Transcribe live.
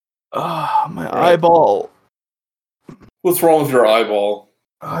My Right. eyeball. What's wrong with your eyeball?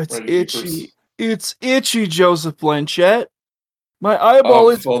 It's Randy itchy. Keepers? It's itchy, Joseph Blanchett. My eyeball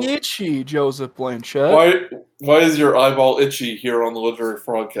is Well, itchy, Joseph Blanchett. why is your eyeball itchy here on the Literary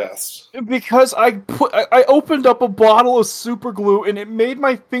Frogcast? Because I opened up a bottle of super glue and it made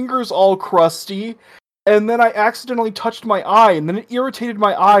my fingers all crusty, and then I accidentally touched my eye, and then it irritated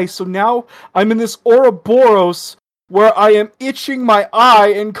my eye, so now I'm in this Ouroboros where I am itching my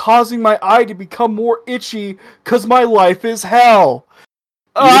eye and causing my eye to become more itchy because my life is hell.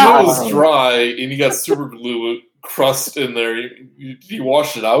 Even though it was dry and you got super glue crust in there, you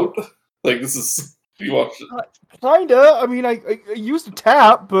wash it out? Like, this is... You wash it? Kinda. I mean, I used a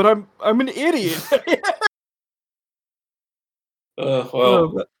tap, but I'm an idiot.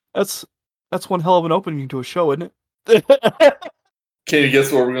 Well... That's one hell of an opening to a show, isn't it? Can you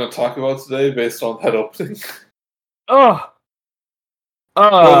guess what we're going to talk about today based on that opening? What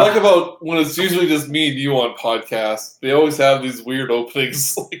I like about when it's usually just me and you on podcasts, they always have these weird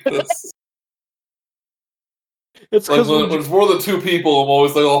openings like this. It's like because when it's more than two people, I'm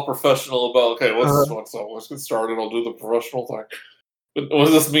always like all professional about, okay, let's get started, I'll do the professional thing. But when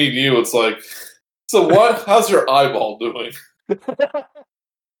it's just me and you, it's like, so what? How's your eyeball doing?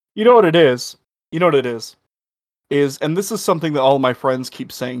 You know what it is? And this is something that all my friends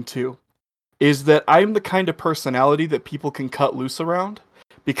keep saying too, is that I'm the kind of personality that people can cut loose around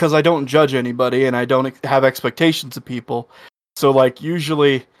because I don't judge anybody and I don't have expectations of people. So, like,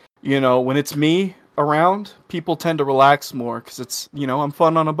 usually, when it's me around, people tend to relax more because it's, I'm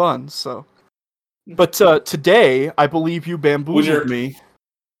fun on a bun, so. But today, I believe you bamboozled me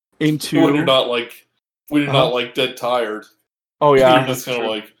into... When you're not, like, dead tired. Oh, yeah. You're just kind of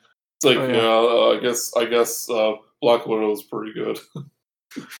like... It's like, I guess Black Widow is pretty good.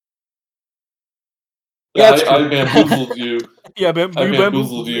 Yeah, I bamboozled you. Yeah, I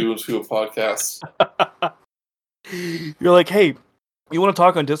bamboozled you into a podcast. You're like, hey, you want to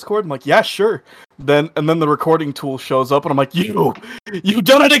talk on Discord? I'm like, yeah, sure. And then the recording tool shows up, and I'm like, you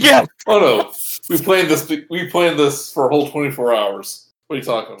done it again! Oh no, we planned this for a whole 24 hours. What are you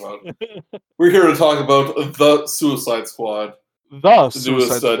talking about? We're here to talk about the Suicide Squad. The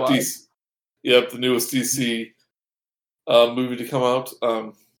Suicide Squad. DC, the newest DC movie to come out.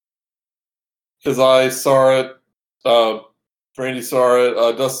 Because I saw it, Brandy saw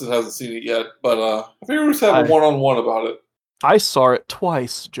it, Dustin hasn't seen it yet, but I think we just have a one-on-one about it. I saw it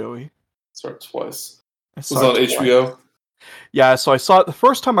twice, Joey. Saw it twice. It was on HBO? Yeah, so I saw it, the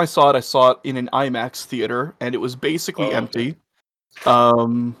first time I saw it in an IMAX theater, and it was basically empty.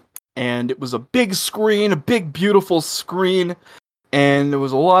 And it was a big screen, a big, beautiful screen, and there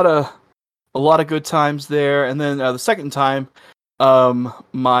was a lot of good times there. And then the second time,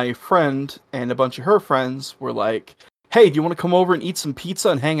 my friend and a bunch of her friends were like, hey, do you want to come over and eat some pizza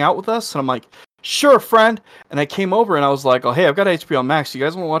and hang out with us? And I'm like, sure, friend. And I came over and I was like, oh, hey, I've got HBO Max. You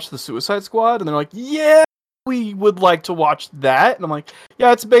guys want to watch The Suicide Squad? And they're like, yeah, we would like to watch that. And I'm like,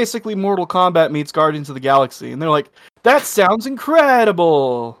 yeah, it's basically Mortal Kombat meets Guardians of the Galaxy. And they're like, that sounds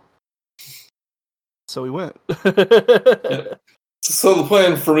incredible. So we went. Yeah. So the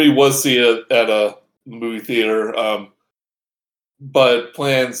plan for me was see it at a movie theater, but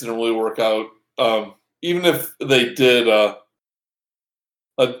plans didn't really work out. Even if they did,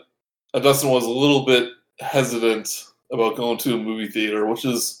 Dustin was a little bit hesitant about going to a movie theater, which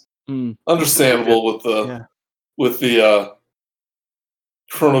is understandable with the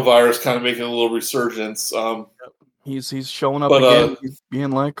coronavirus kind of making a little resurgence. He's showing up again,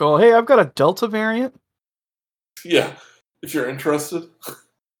 being like, "Oh, hey, I've got a Delta variant." Yeah, if you're interested.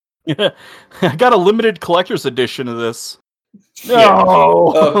 Yeah, I got a limited collector's edition of this.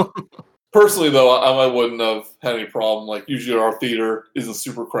 No. Personally, though, I wouldn't have had any problem. Like, usually our theater isn't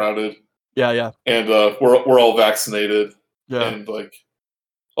super crowded. Yeah. And we're all vaccinated. Yeah. And, like,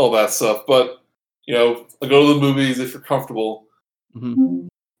 all that stuff. But, I go to the movies if you're comfortable. Mm-hmm.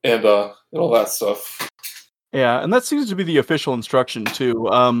 And all that stuff. Yeah, and that seems to be the official instruction, too.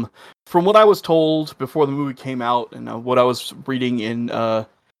 From what I was told before the movie came out, and what I was reading in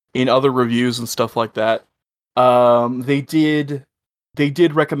other reviews and stuff like that, they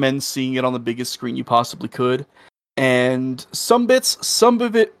did recommend seeing it on the biggest screen you possibly could, and some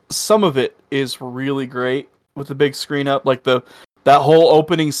of it is really great with the big screen up. Like that whole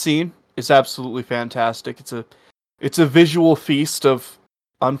opening scene is absolutely fantastic. It's a visual feast of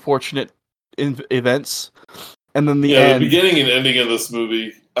unfortunate events, and then the beginning and ending of this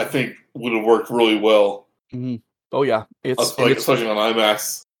movie, I think, would have worked really well. Mm-hmm. Oh yeah, especially on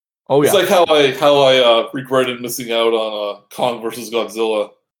IMAX. Oh yeah, it's like how I regretted missing out on Kong vs.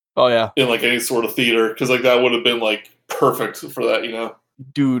 Godzilla. Oh yeah, in like any sort of theater, because like that would have been like perfect for that,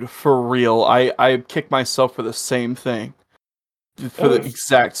 Dude, for real, I kick myself for the same thing, for the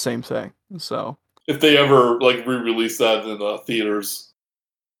exact same thing. So if they ever like re-release that in theaters,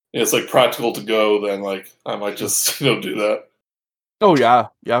 and it's like practical to go, then like I might just do that. oh yeah,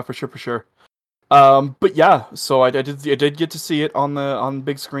 for sure. But yeah, so I did get to see it on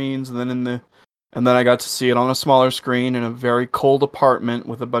big screens, and then I got to see it on a smaller screen in a very cold apartment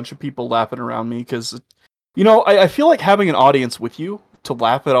with a bunch of people laughing around me because, I feel like having an audience with you to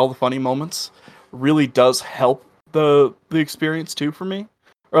laugh at all the funny moments really does help the experience too for me,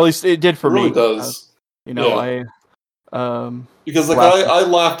 or at least it did for It really me. does. Yeah. I Because like laughed. I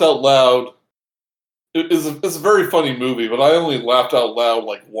laughed out loud. It's a very funny movie, but I only laughed out loud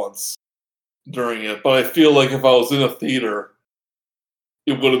like once during it. But I feel like if I was in a theater,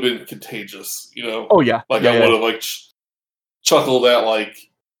 it would have been contagious. Oh yeah, Like yeah, I would have like chuckled at like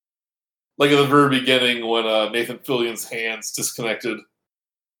at the very beginning when Nathan Fillion's hands disconnected.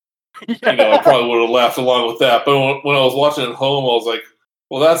 yeah. I probably would have laughed along with that. But when I was watching at home, I was like,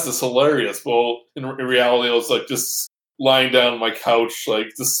 "Well, that's just hilarious." Well, in reality, I was like just lying down on my couch,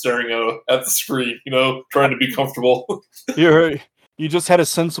 like just staring at the screen, trying to be comfortable. You just had a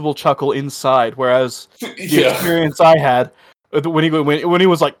sensible chuckle inside, whereas the Yeah. experience I had when he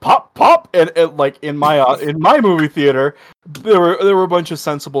was like pop pop and like in my movie theater, there were a bunch of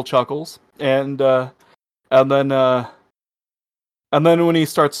sensible chuckles, and then when he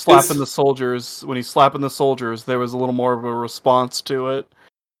starts slapping the soldiers, there was a little more of a response to it.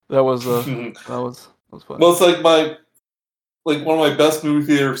 That was that was fun. Well, it's like one of my best movie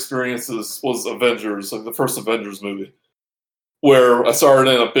theater experiences was Avengers, like the first Avengers movie, where I saw it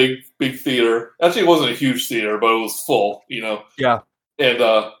in a big theater. Actually, it wasn't a huge theater, but it was full. Yeah. And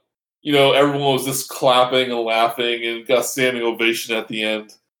everyone was just clapping and laughing and got standing ovation at the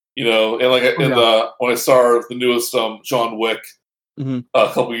end. And like when I saw the newest John Wick a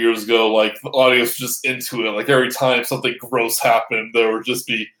couple years ago, like the audience was just into it. Like every time something gross happened, there would just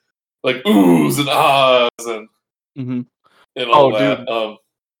be like oohs and ahs and all that. Dude.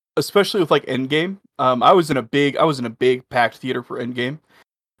 Especially with like Endgame. I was in a big packed theater for Endgame,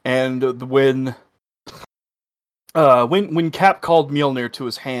 and when Cap called Mjolnir to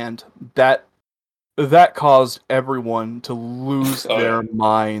his hand, that caused everyone to lose their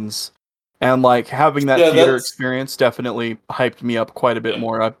minds, and like having that theater experience definitely hyped me up quite a bit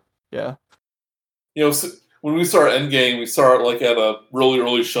more. So when we saw Endgame, we saw it like at a really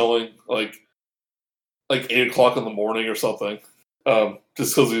early showing, like 8:00 in the morning or something.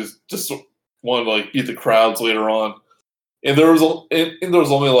 Just because we just wanted to like beat the crowds later on, and there was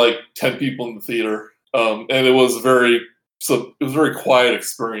only like 10 people in the theater, and it was a very quiet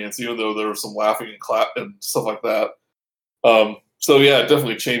experience, even though there was some laughing and clap and stuff like that. So yeah, it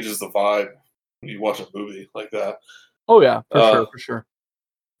definitely changes the vibe when you watch a movie like that. Oh yeah, for sure.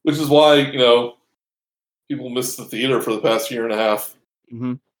 Which is why people missed the theater for the past year and a half.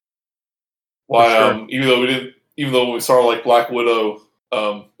 Mm-hmm. Why sure. Even though we saw like Black Widow,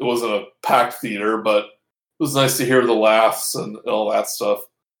 it wasn't a packed theater, but it was nice to hear the laughs and all that stuff.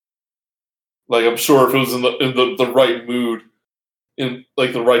 Like I'm sure if it was in the right mood, in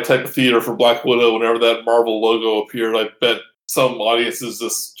like the right type of theater for Black Widow, whenever that Marvel logo appeared, I bet some audiences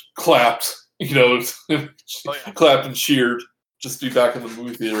just clapped, clapped and cheered just to be back in the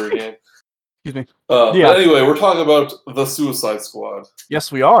movie theater again. Excuse me. But anyway, we're talking about The Suicide Squad.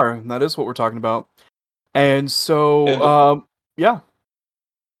 Yes, we are. And that is what we're talking about. And so, yeah.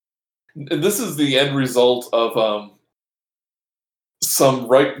 And this is the end result of some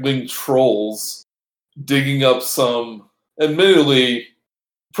right-wing trolls digging up some, admittedly,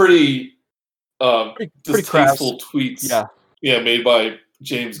 pretty distasteful tweets. Yeah, made by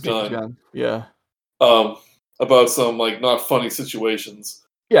James Gunn. Yeah. About some like not funny situations.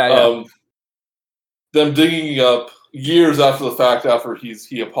 Yeah. Them digging up years after the fact, after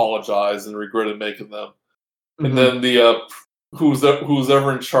he apologized and regretted making them, and then the who's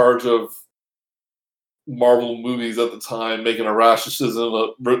ever in charge of Marvel movies at the time making a rash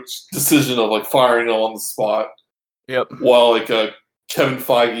decision of like firing him on the spot. Yep. While like Kevin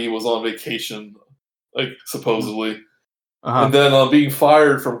Feige was on vacation, like supposedly, and then being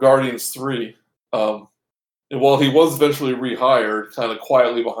fired from Guardians 3. And while he was eventually rehired, kind of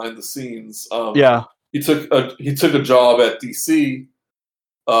quietly behind the scenes, he took a job at DC,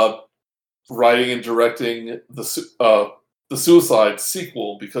 writing and directing the Suicide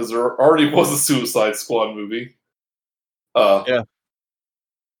sequel, because there already was a Suicide Squad movie.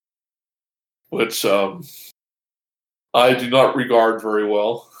 Which I do not regard very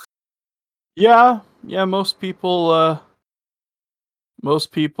well. Yeah, most people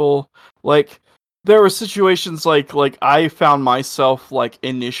like there were situations like I found myself like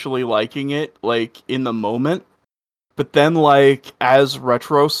initially liking it like in the moment, but then like as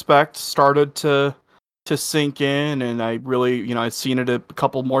retrospect started to sink in, and I really, I'd seen it a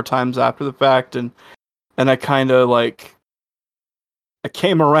couple more times after the fact, and I kind of like I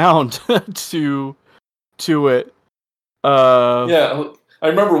came around to it. Yeah, I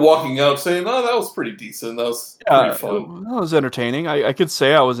remember walking out saying, "Oh, that was pretty decent. That was pretty Yeah, fun." that was entertaining. I could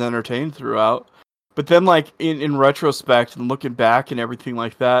say I was entertained throughout. But then, like, in retrospect and looking back and everything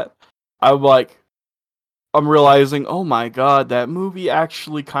like that, I'm like, I'm realizing, oh my god, that movie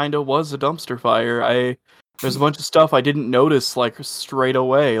actually kind of was a dumpster fire. There's a bunch of stuff I didn't notice, like, straight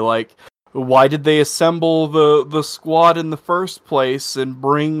away. Like, why did they assemble the squad in the first place and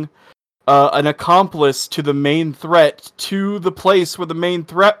bring an accomplice to the main threat to the place where the main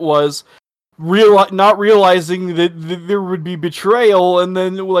threat was, not realizing that there would be betrayal, and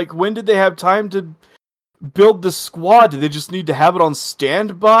then like when did they have time to build the squad? Did they just need to have it on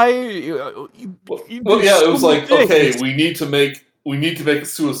standby? Well, yeah, it was like, okay, we need to make a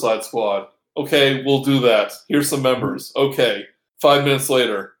Suicide Squad. Okay, we'll do that. Here's some members. Okay, 5 minutes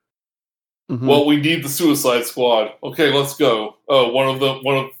later. Mm-hmm. Well, we need the Suicide Squad. Okay, let's go. Oh, one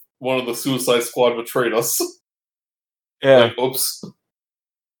of the Suicide Squad betrayed us. Yeah. Like, oops.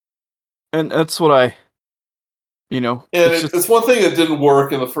 And that's what I, And it's one thing that didn't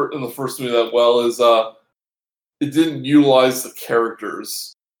work in the first movie that well is it didn't utilize the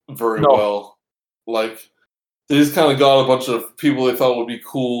characters very well. Like, they just kind of got a bunch of people they thought would be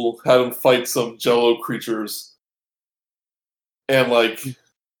cool, had them fight some Jello creatures, and like,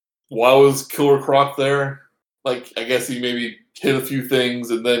 why was Killer Croc there? Like, I guess he maybe hit a few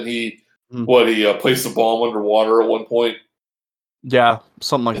things, and then he placed a bomb underwater at one point. Yeah,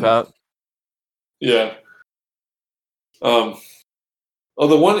 something like that. Yeah. The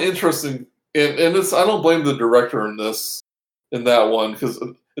one interesting, and this, I don't blame the director in that one, because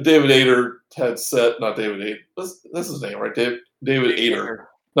David Ayer had said, not David Ayer, that's his name, right? David Ayer.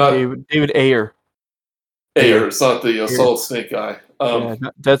 Not David Ayer. Ayer, it's not the Solid Snake guy.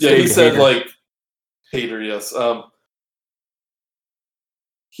 That's David he said, Hayter. like, Hater, yes.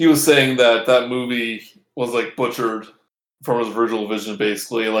 He was saying that movie was, like, butchered from his original vision,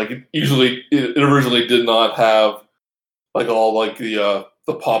 basically. Like, it originally did not have, like, all, like, the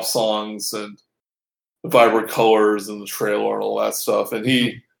pop songs and the vibrant colors and the trailer and all that stuff. And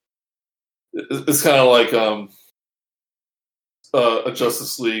it's kind of like a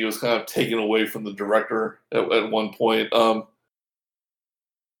Justice League. It was kind of taken away from the director at one point. And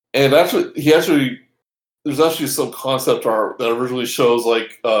there's actually some concept art that originally shows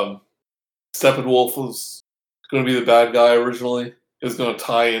like Steppenwolf was going to be the bad guy originally. It was going to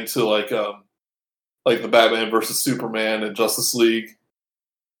tie into like the Batman versus Superman and Justice League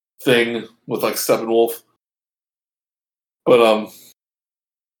thing with like Steppenwolf, but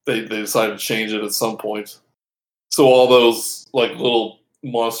they decided to change it at some point. So all those like little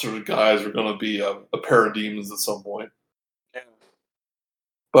monster guys are going to be a pair of demons at some point. Yeah.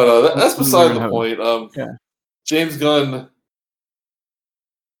 But that's beside the point. Yeah. James Gunn,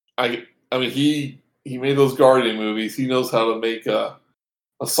 I mean he made those Guardian movies. He knows how to make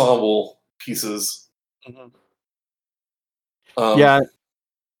ensemble pieces. Mm-hmm. Yeah.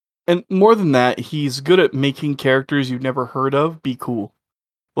 And more than that, he's good at making characters you've never heard of be cool.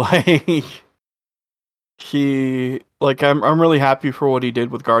 Like I'm really happy for what he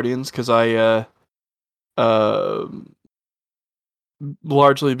did with Guardians, because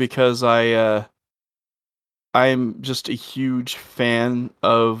largely because I'm just a huge fan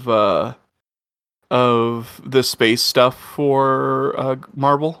of the space stuff for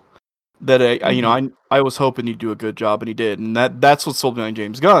Marvel. That I was hoping he'd do a good job, and he did, and that's what sold me on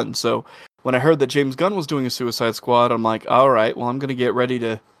James Gunn. So when I heard that James Gunn was doing a Suicide Squad, I'm like, all right, well, I'm gonna get ready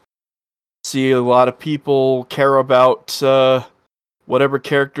to see a lot of people care about whatever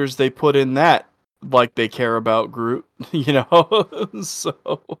characters they put in that, like they care about Groot,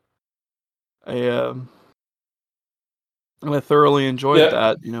 So I thoroughly enjoyed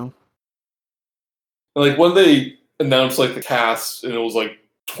that, Like when they announced like the cast and it was like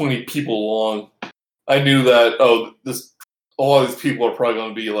 20 people long, I knew that a lot of these people are probably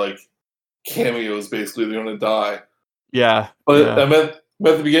going to be like cameos. Basically, they're going to die. Yeah, but I meant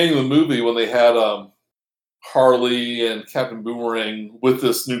at the beginning of the movie when they had Harley and Captain Boomerang with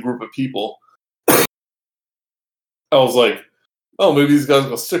this new group of people. I was like, oh, maybe these guys are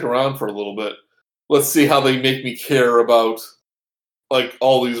going to stick around for a little bit. Let's see how they make me care about like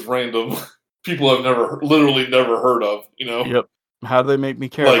all these random people I've literally never heard of, Yep. How do they make me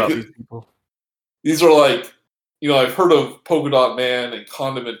care about these people? These are like, I've heard of Polka Dot Man and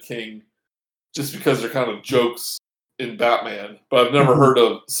Condiment King, just because they're kind of jokes in Batman. But I've never heard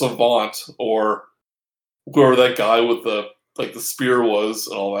of Savant or whoever that guy with the spear was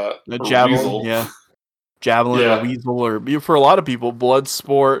and all that. A or javelin, Weasel. yeah, javelin Yeah. or weasel, or for a lot of people,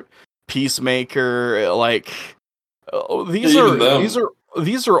 Bloodsport, Peacemaker, like these Yeah, are even them.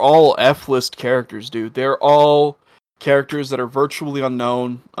 these are all F-list characters, dude. They're all characters that are virtually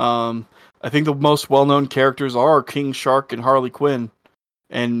unknown. I think the most well-known characters are King Shark and Harley Quinn,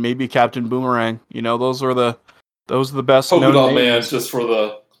 and maybe Captain Boomerang. You know, those are the best Polka known Dot Man names. just for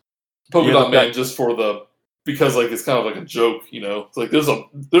the Polka Yeah, Dot that- Man just for the because like it's kind of like a joke, you know. It's like there's a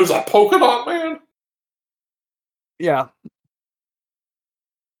Polka Dot Man. Yeah.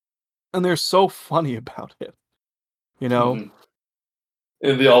 And they're so funny about it. You know? Mhm.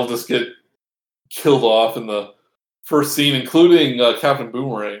 And they all just get killed off in the first scene, including Captain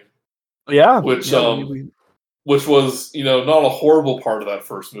Boomerang, Yeah. which yeah, which was, you know, not a horrible part of that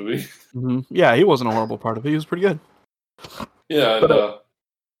first movie. Yeah, he wasn't a horrible part of it. He was pretty good. Yeah, and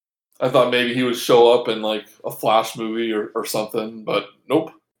I thought maybe he would show up in like a Flash movie or something, but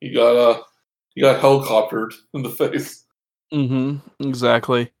nope. He got helicoptered in the face.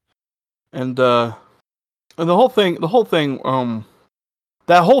 Exactly. And the whole thing,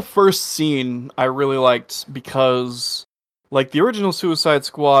 that whole first scene I really liked because, like, the original Suicide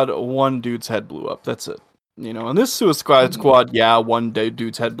Squad, one dude's head blew up. That's it. You know, and this Suicide Squad, yeah, one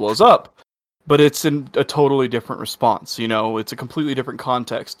dude's head blows up, but it's in a totally different response. You know, it's a completely different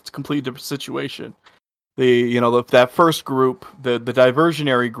context. It's a completely different situation. That first group, the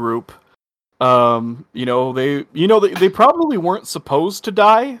diversionary group, they probably weren't supposed to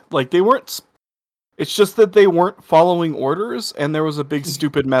die. Like, they weren't. It's just that they weren't following orders, and there was a big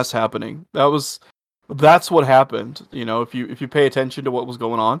stupid mess happening. That's what happened. You know, if you pay attention to what was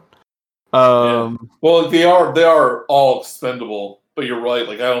going on. Well, they are all expendable, but you're right.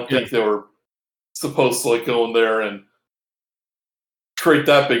 Like, I don't think they were supposed to like go in there and create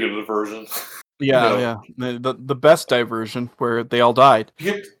that big of a diversion. Yeah. The best diversion where they all died.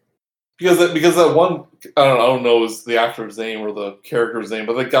 Because that one, I don't know is the actor's name or the character's name,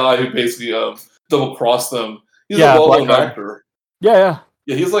 but the guy who basically double crossed them, he's a well-known actor. Yeah.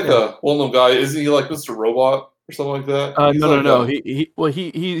 Yeah, he's like a well-known guy. Isn't he like Mr. Robot or something like that? No. He was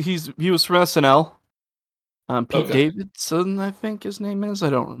from SNL. Pete Davidson, I think his name is. I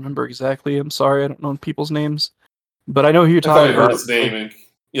don't remember exactly. I'm sorry, I don't know people's names, but I know who you're talking about. I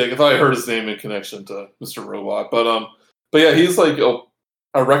thought I heard his name in connection to Mr. Robot, but yeah, he's like,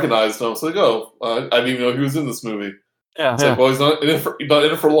 I recognized him. I was like, I didn't even know he was in this movie. Yeah, like, well, he's not in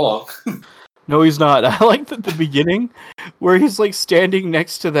it for long. No, he's not. I liked at the beginning where he's like standing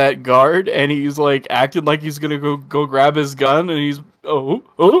next to that guard and he's like acting like he's gonna go grab his gun and he's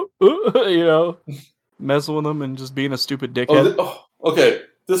messing with him and just being a stupid dickhead. Okay.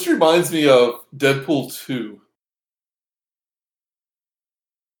 This reminds me of Deadpool 2.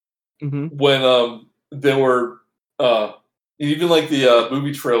 When they were even like the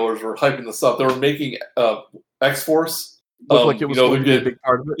movie trailers were hyping this up. They were making X-Force. Looked like it was going to be a big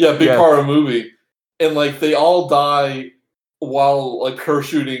part of it. Yeah, part of the movie. And like they all die while like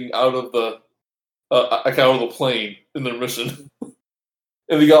parachuting out of the plane in their mission.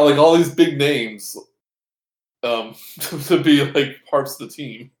 And they got like all these big names to be like parts of the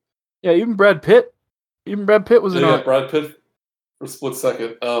team. Yeah, even Brad Pitt. Was in it. Brad Pitt for a split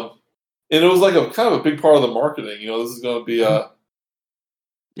second. And it was like a kind of a big part of the marketing. You know, this is going to be yeah,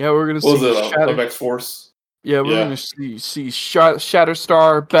 we're going to see. What was it? X-Force. Yeah, we're going to see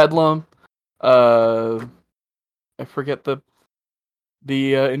Shatterstar, Bedlam. I forget the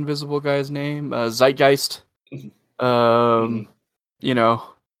invisible guy's name. Zeitgeist. You know,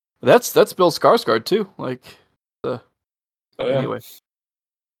 that's Bill Skarsgård too. Like, anyway.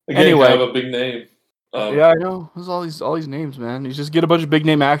 Again, kind of a big name. Yeah, I know. There's all these names, man. You just get a bunch of big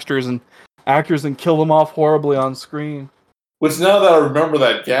name actors and kill them off horribly on screen. Which, now that I remember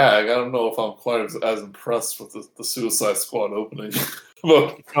that gag, I don't know if I'm quite as impressed with the Suicide Squad opening.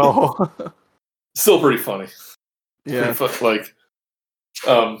 But still pretty funny. Yeah.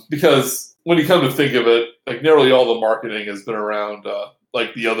 Because when you come to think of it, like nearly all the marketing has been around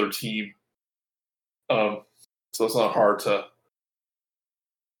like the other team. So it's not hard to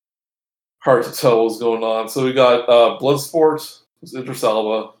tell what's going on. So we got Bloodsport, who's Idris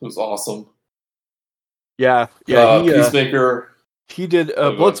Elba, who's awesome. Yeah. Peacemaker. He did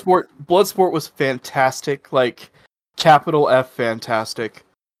Bloodsport. Bloodsport was fantastic, like capital F fantastic.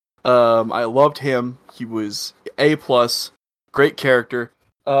 I loved him. He was A+, great character.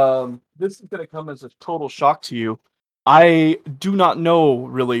 This is gonna come as a total shock to you. I do not know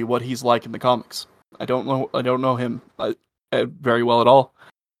really what he's like in the comics. I don't know him very well at all.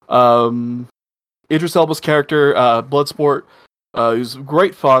 Idris Elba's character, Bloodsport, he was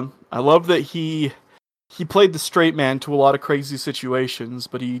great fun. I love that he played the straight man to a lot of crazy situations,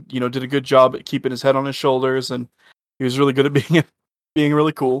 but he, did a good job at keeping his head on his shoulders, and he was really good at being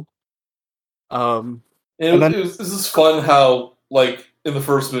really cool. This is fun how, like, in the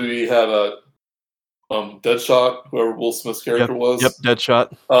first movie, he had a Deadshot, whoever Will Smith's character was. Yep,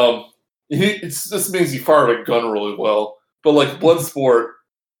 Deadshot. This means he fired a gun really well, but like Bloodsport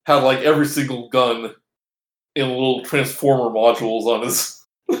had like every single gun in little transformer modules on his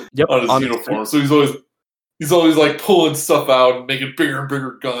uniform. So he's always like pulling stuff out and making bigger and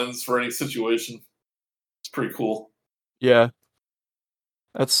bigger guns for any situation. It's pretty cool. Yeah.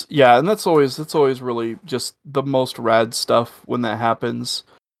 And that's always really just the most rad stuff when that happens.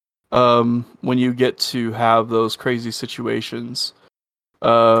 When you get to have those crazy situations,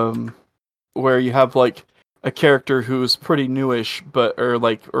 where you have like a character who's pretty newish,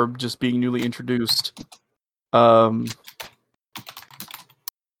 or just being newly introduced.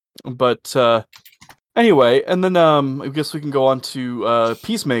 Anyway, and then I guess we can go on to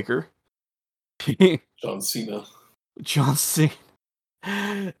Peacemaker. John Cena.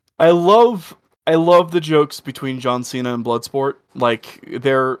 I love the jokes between John Cena and Bloodsport. Like,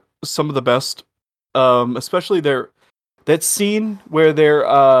 they're some of the best. Especially that scene where they're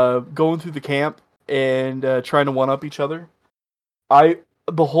going through the camp and trying to one-up each other.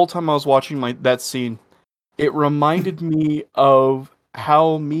 The whole time I was watching that scene, it reminded me of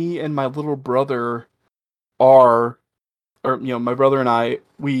how me and my little brother are, or my brother and I,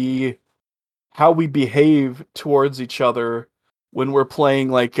 how we behave towards each other when we're playing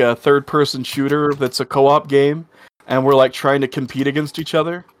like a third-person shooter that's a co-op game, and we're like trying to compete against each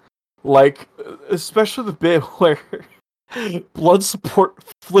other. Like, especially the bit where Bloodsport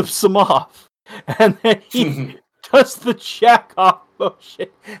flips him off, and then he does the jack off motion.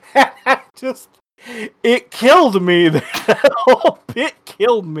 It killed me. That whole bit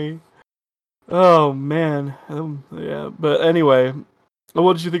killed me. Oh man, yeah. But anyway,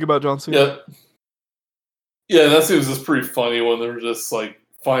 what did you think about John Cena? Yeah, that seems just pretty funny when they're just like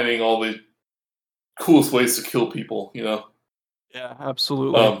finding all the coolest ways to kill people. Yeah,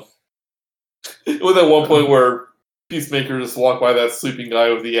 absolutely. With that one point where Peacemaker just walked by that sleeping guy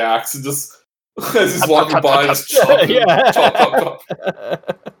with the axe and just as he's walking by, just chop him, chop.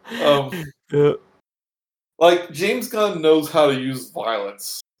 Like, James Gunn knows how to use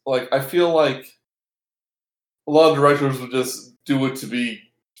violence. Like, I feel like a lot of directors would just do it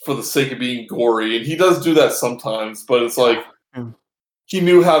for the sake of being gory, and he does do that sometimes. But it's like he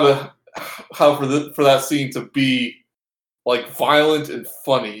knew how for that scene to be like violent and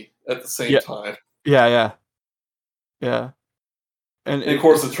funny at the same time. Yeah. And of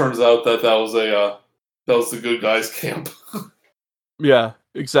course, it turns out that was the good guys' camp. Yeah,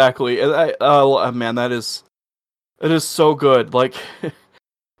 exactly. And man, that is so good. Like,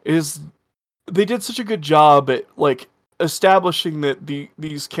 they did such a good job at like establishing that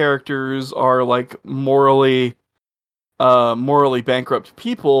these characters are like morally bankrupt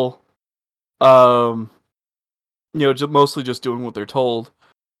people. Mostly just doing what they're told.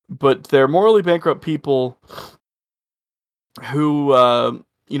 But they're morally bankrupt people who, don't,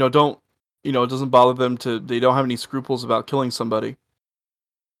 it doesn't bother them they don't have any scruples about killing somebody.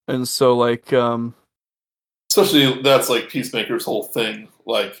 And so, like, especially that's like Peacemaker's whole thing.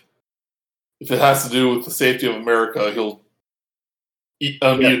 Like, if it has to do with the safety of America, he'll eat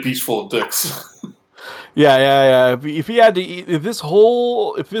a beach full of dicks. Yeah. If he had to eat, if this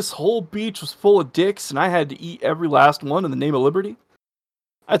whole beach was full of dicks and I had to eat every last one in the name of liberty,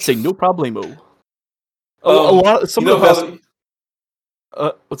 I'd say no problemo. A lot. Some of the best.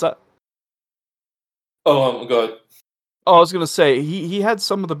 What's that? Go ahead. Oh, I was gonna say he had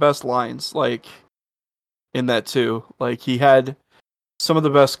some of the best lines, like, in that too. Like, he had some of the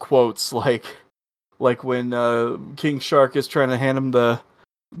best quotes, like when King Shark is trying to hand him the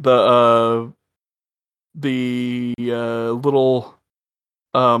little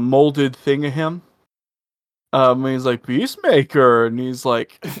molded thing of him. And he's like, Peacemaker, and he's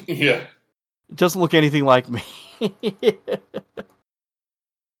like, yeah, it doesn't look anything like me.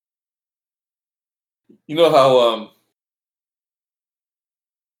 You know how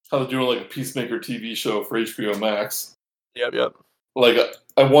they're doing like a Peacemaker TV show for HBO Max? Yep. Like,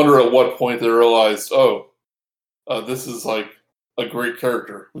 I wonder at what point they realized, this is like a great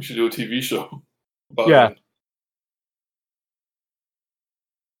character. We should do a TV show about him.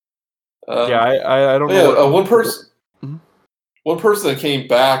 I don't know. One person that came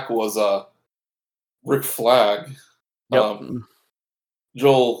back was Rick Flag. Yep.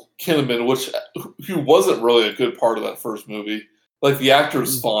 Joel Kinnaman, who wasn't really a good part of that first movie. Like, the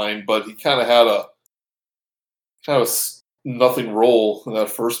actor's fine, but he kind of had a kind of nothing role in that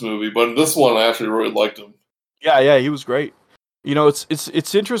first movie, but in this one, I actually really liked him. Yeah, he was great. You know,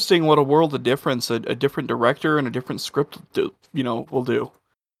 it's interesting what a world of difference a different director and a different script will do.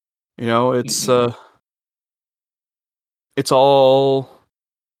 You know, it's all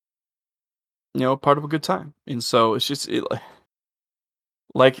part of a good time, and so it's just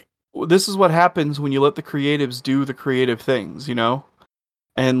like this is what happens when you let the creatives do the creative things,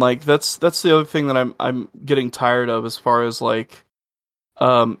 and like that's the other thing that I'm getting tired of as far as like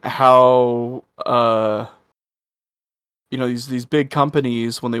how these big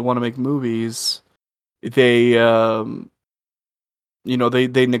companies when they want to make movies they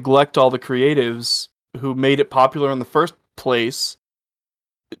they neglect all the creatives who made it popular in the first place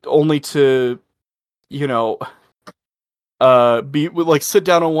only to be like sit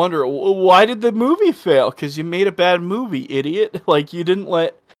down and wonder why did the movie fail? Because you made a bad movie, idiot. Like you didn't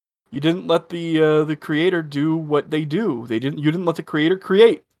let the creator do what they do. You didn't let the creator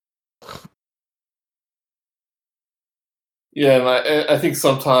create. Yeah, and I think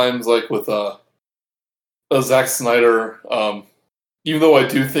sometimes like with Zack Snyder, even though I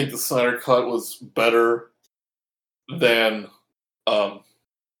do think the Snyder Cut was better than the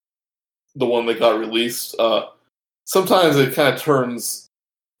one that got released, sometimes it kind of turns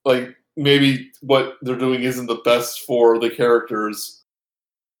like maybe what they're doing isn't the best for the characters.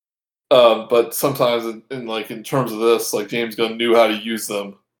 But sometimes in terms of this, like James Gunn knew how to use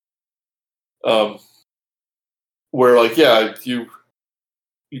them. Where like you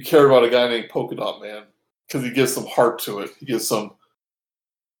care about a guy named Polka Dot Man because he gives some heart to it. He gives some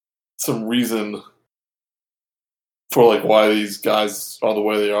reason for like why these guys are the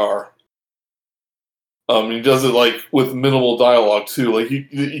way they are. He does it like with minimal dialogue too. Like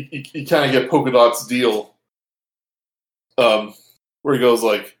you kind of get Polka Dot's deal, where he goes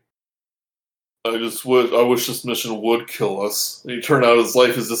like, I wish this mission would kill us. And he turned out his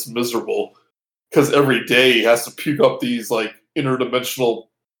life is just miserable because every day he has to puke up these like interdimensional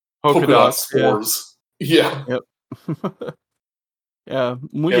polka dot spores. Yeah. Yep. Yeah.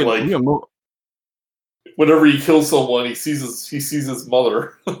 Whenever he kills someone, he sees his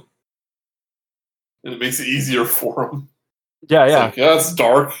mother. And it makes it easier for him. Yeah. Like, it's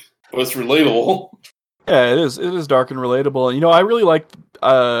dark, but it's relatable. Yeah, it is. It is dark and relatable, and I really liked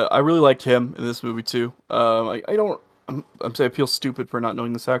him in this movie too. I'm saying I feel stupid for not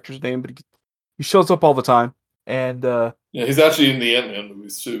knowing this actor's name, but he shows up all the time, and yeah, he's actually in the Ant-Man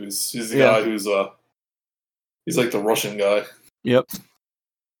movies too. He's the guy who's he's like the Russian guy. Yep.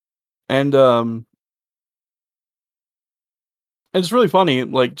 And it's really funny,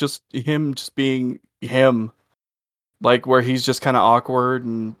 like just him just being him, like where he's just kind of awkward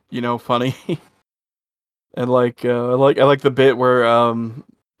and funny. And like I like the bit where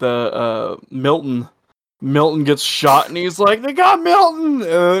the Milton gets shot and he's like, they got Milton,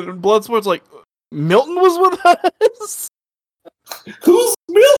 and Bloodsport's like, Milton was with us. Who's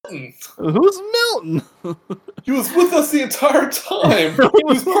Milton? Who's Milton? He was with us the entire time. He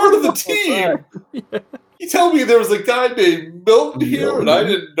was part of the team. Yeah. You tell me there was a guy named Milton here and I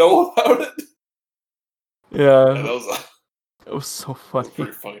didn't know about it? Yeah. That was so funny. That was a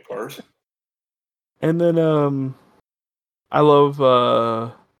pretty funny part. And then I love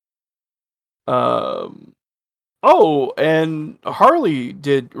and Harley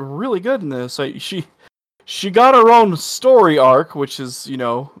did really good in this. She got her own story arc, which is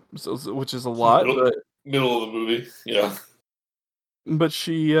which is a lot. Middle of the movie, yeah. But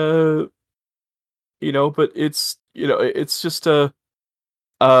she but it's it's just it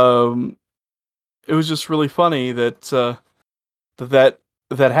was just really funny that that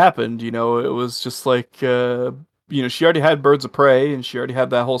happened. It was just like she already had Birds of Prey and she already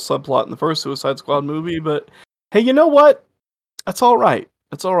had that whole subplot in the first Suicide Squad movie, but hey, you know what? That's all right.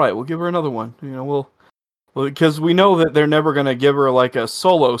 We'll give her another one. Well, because we know that they're never going to give her like a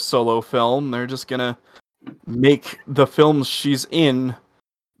solo film. They're just going to make the films she's in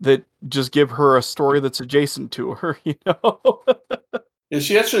that just give her a story that's adjacent to her, Yeah,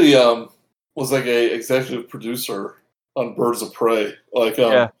 she actually was like a executive producer on Birds of Prey. Like,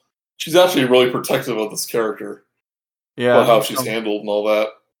 she's actually really protective of this character. Yeah. About how she's handled and all that.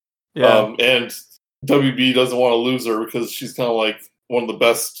 Yeah. And WB doesn't want to lose her because she's kind of like one of the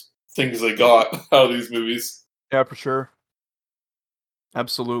best things they got out of these movies. Yeah, for sure.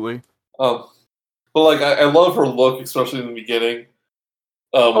 Absolutely. But like, I love her look, especially in the beginning.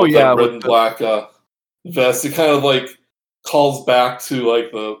 With that red and black vest. It kind of like calls back to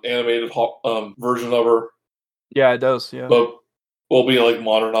like the animated version of her. Yeah, it does. Yeah, but will be like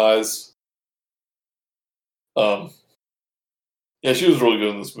modernized. Yeah, she was really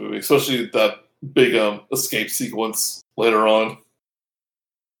good in this movie, especially that big escape sequence later on.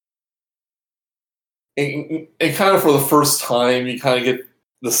 And kind of for the first time, you kind of get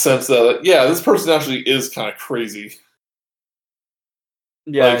the sense that, yeah, this person actually is kind of crazy.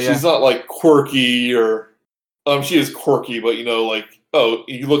 Yeah, like, she's not, like, quirky or... she is quirky, but, you know, like, oh,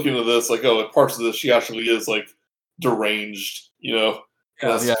 you look into this, like, oh, in parts of this, she actually is, like, deranged, you know?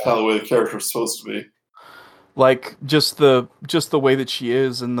 And that's kind of the way the character is supposed to be. Like, just the way that she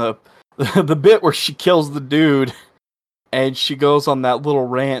is, and the the bit where she kills the dude, and she goes on that little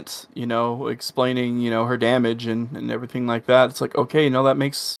rant, you know, explaining, you know, her damage and everything like that. It's like, okay, you know, that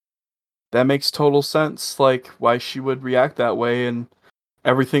makes total sense, like, why she would react that way, and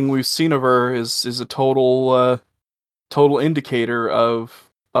everything we've seen of her is a total indicator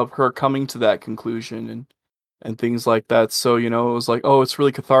of her coming to that conclusion and things like that. So, you know, it was like, oh, it's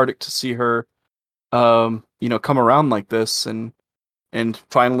really cathartic to see her you know, come around like this and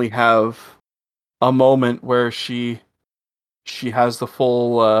finally have a moment where she has the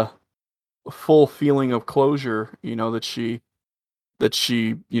full feeling of closure, you know, that she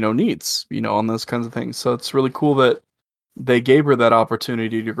you know needs, you know, on those kinds of things. So it's really cool that they gave her that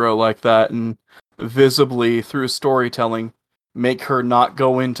opportunity to grow like that, and visibly through storytelling make her not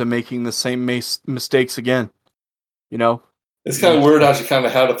go into making the same mistakes again, you know. It's kind of weird how she kind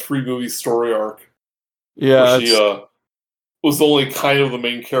of had a 3-movie story arc. Yeah, where she was only kind of the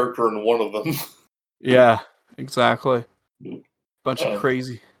main character in one of them. Yeah, exactly. Bunch of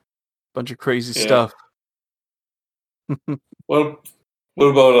crazy stuff. What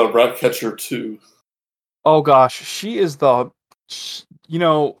about Ratcatcher 2? Oh gosh, she is you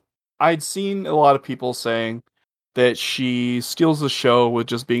know, I'd seen a lot of people saying that she steals the show with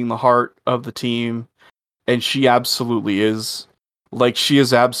just being the heart of the team, and she absolutely is. Like, she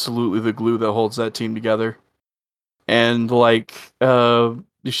is absolutely the glue that holds that team together. And like,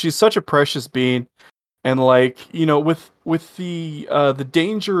 she's such a precious being. And like, you know, with the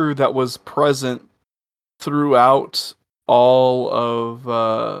danger that was present throughout all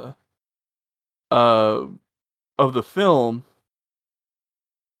of the film,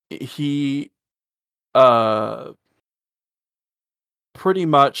 he pretty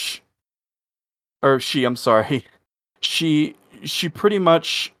much, or she, I'm sorry, she pretty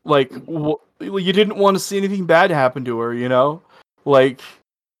much, like, you didn't want to see anything bad happen to her, you know, like,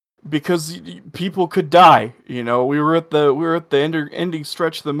 because people could die, you know. We were at the ending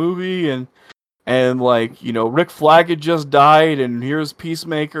stretch of the movie, and like, you know, Rick Flag had just died, and here's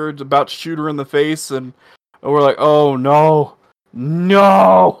Peacemaker about to shoot her in the face, and we're like, oh no, and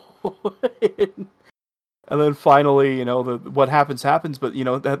then finally, you know, what happens, but you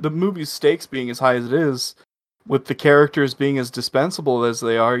know, the movie's stakes being as high as it is, with the characters being as dispensable as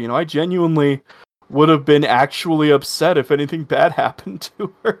they are, you know, I genuinely would have been actually upset if anything bad happened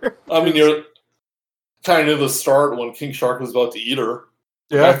to her. I mean, you're kind of the start when King Shark was about to eat her.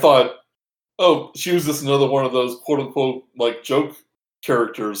 Yeah. I thought, oh, she was just another one of those quote-unquote, like, joke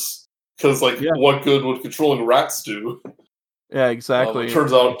characters. Because, like, what good would controlling rats do? Yeah, exactly.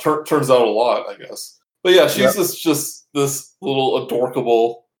 Turns out a lot, I guess. But yeah, she's just this little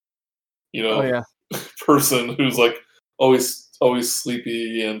adorable, you know, person who's, like, always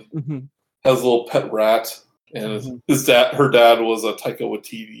sleepy and has a little pet rat. And her dad was a Taika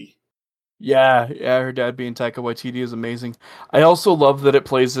Waititi. Yeah, her dad being Taika Waititi is amazing. I also love that it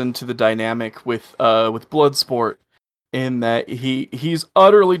plays into the dynamic with Bloodsport, in that he's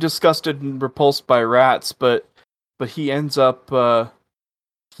utterly disgusted and repulsed by rats, but he ends up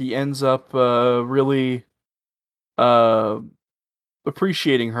really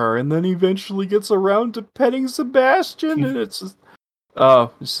appreciating her, and then eventually gets around to petting Sebastian, and it's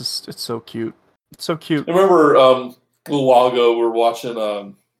so cute. It's so cute. I remember a little while ago we were watching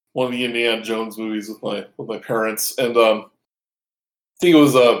one of the Indiana Jones movies with my parents, and I think it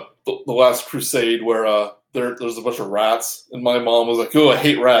was the Last Crusade, where there's a bunch of rats, and my mom was like, "Oh, I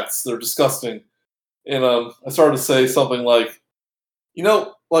hate rats. They're disgusting." And I started to say something like, you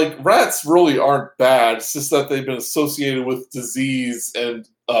know, like, rats really aren't bad. It's just that they've been associated with disease and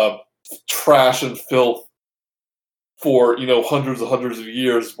trash and filth for, you know, hundreds of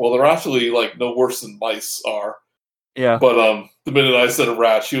years. Well, they're actually, like, no worse than mice are. Yeah. But the minute I said a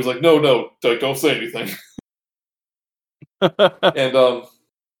rat, she was like, no, don't say anything. and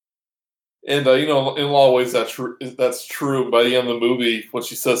you know, in a lot of ways that's true. By the end of the movie, when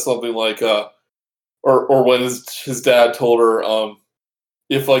she says something like, or when his dad told her,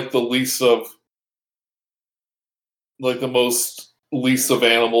 if, like, the least of, like, the most least of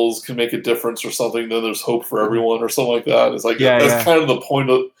animals can make a difference or something, then there's hope for everyone, or something like that. It's like, that's kind of the point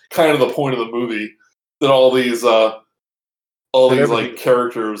of the movie, that all these like,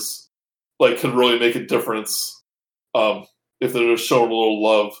 characters, like could really make a difference. If they're just showing a little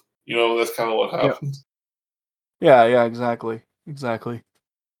love, that's kind of what happened. Yeah, exactly. And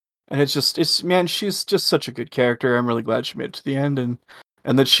man, she's just such a good character. I'm really glad she made it to the end, and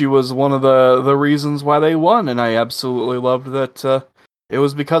that she was one of the reasons why they won. And I absolutely loved that it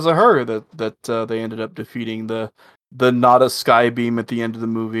was because of her that they ended up defeating the Nada Skybeam at the end of the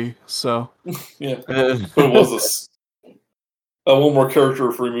movie. So yeah, but it was one more character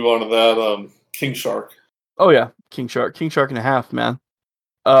before we move on to that. King Shark. Oh yeah, King Shark and a half, man.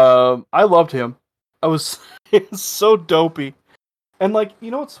 I loved him. He was so dopey. And like,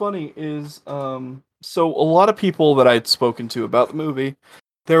 what's funny is so a lot of people that I'd spoken to about the movie,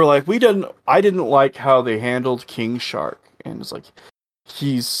 they were like, I didn't like how they handled King Shark. And it's like,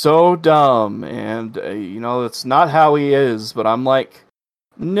 he's so dumb, and that's not how he is. But I'm like,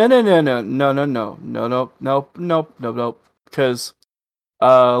 no, because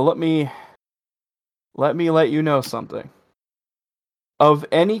let me let you know something. Of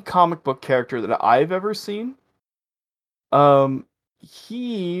any comic book character that I've ever seen,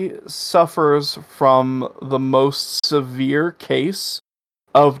 he suffers from the most severe case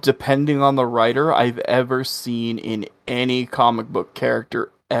of depending on the writer I've ever seen in any comic book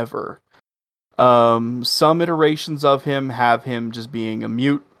character ever. Some iterations of him have him just being a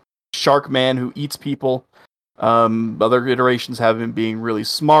mute shark man who eats people. Other iterations have him being really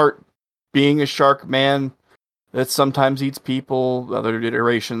smart, being a shark man that sometimes eats people. Other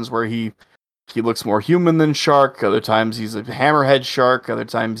iterations where he looks more human than shark. Other times he's a hammerhead shark. Other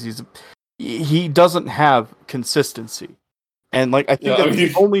times he doesn't have consistency. And like I think that's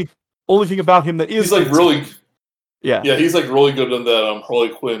the only thing about him that is he's like really yeah he's like really good in that Harley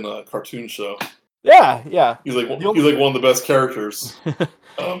Quinn cartoon show. Yeah. He's like one of the best characters.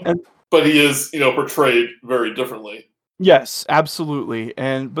 But he is portrayed very differently. Yes, absolutely.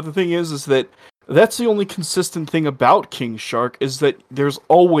 But the thing is that that's the only consistent thing about King Shark, is that there's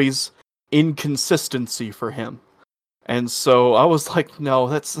always inconsistency for him. And so I was like,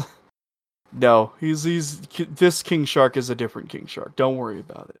 this King Shark is a different King Shark. Don't worry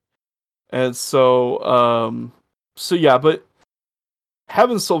about it. And so yeah, but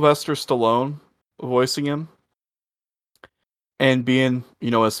having Sylvester Stallone voicing him and being,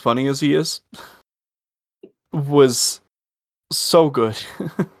 as funny as he is was so good.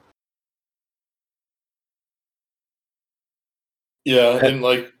 Yeah, and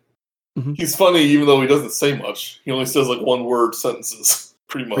like he's funny even though he doesn't say much. He only says like one word sentences,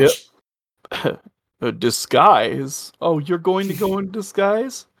 pretty much. Yep. A disguise? Oh, you're going to go in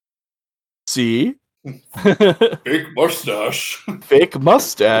disguise? See? Fake mustache. Fake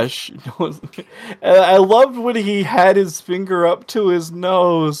mustache. I loved when he had his finger up to his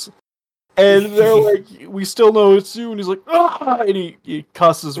nose. And they're like, we still know it's you. And he's like, ah! And he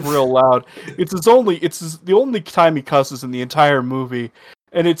cusses real loud. It's the only time he cusses in the entire movie.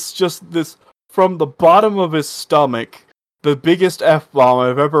 And it's just this, from the bottom of his stomach, the biggest F-bomb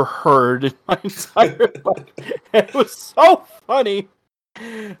I've ever heard in my entire life. It was so funny.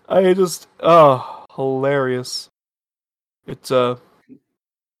 I just, hilarious. It's,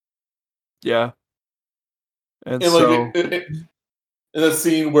 yeah. And so... Like, in that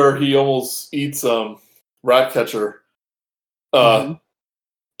scene where he almost eats Ratcatcher, and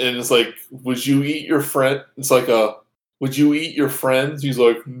it's like, would you eat your friend? It's like would you eat your friends? He's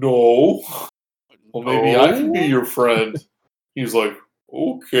like, no. Well, maybe I can be your friend. He's like,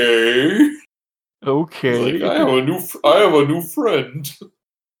 okay. Okay. He's like, I have a new friend.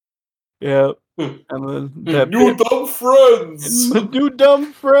 Yeah. And then new dumb friends. New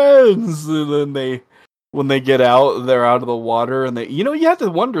dumb friends. And then when they get out, they're out of the water, and you have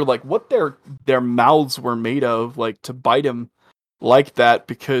to wonder like what their mouths were made of, like to bite him like that,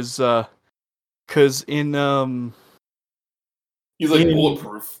 because in he's like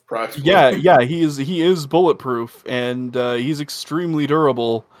bulletproof, practically. Yeah, he is bulletproof, and he's extremely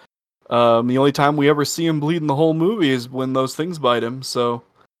durable. The only time we ever see him bleed in the whole movie is when those things bite him. So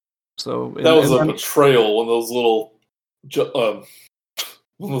that was a betrayal. One of those little.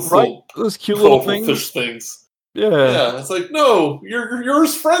 Those cute little things. Fish things. Yeah. It's like, no, you're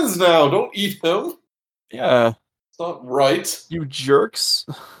his friends now. Don't eat him. Yeah. It's not right. You jerks.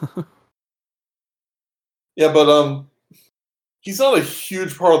 Yeah, but he's not a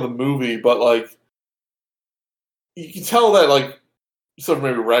huge part of the movie, but like you can tell that like except for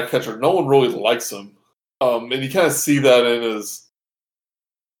maybe Ratcatcher, no one really likes him. And you kind of see that in his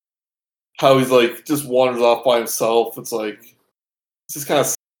how he's like just wanders off by himself. It's like it's just kind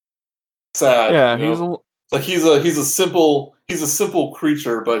of sad. Yeah, he's a simple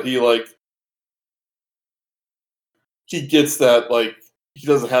creature, but he gets that like he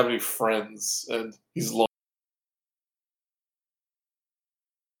doesn't have any friends and he's lonely.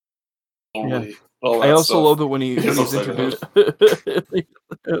 Yeah. All that I also stuff. love that when It's he's upside introduced.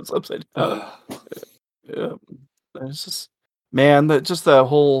 It's upside down. Yeah. It's just, man, that just the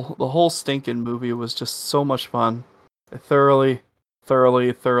whole stinking movie was just so much fun. I thoroughly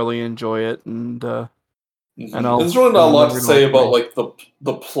enjoy it, and There's really not a I'm lot never to gonna say look about away. like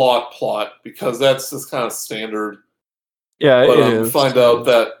the plot because that's just kind of standard. Yeah, But it is. you find out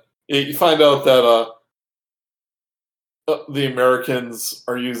that the Americans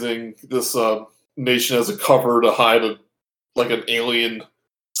are using this nation as a cover to hide like an alien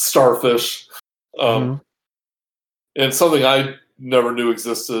starfish, Mhm. and something I never knew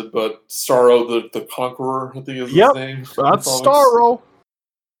existed. But Starro the Conqueror, I think is his Yep, name in that's comics, Starro.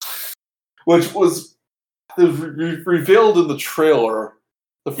 which was revealed in the trailer,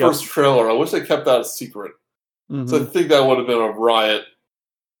 the Yep. first trailer. I wish they kept that a secret. So I Mhm. think that would have been a riot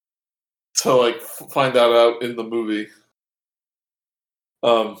to like find that out in the movie.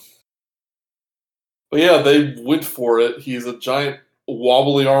 But yeah, they went for it. He's a giant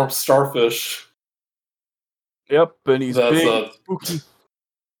wobbly armed starfish Yep, and he's that's big and spooky.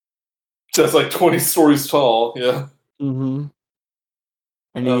 that's like 20 stories tall. Yeah, Mhm.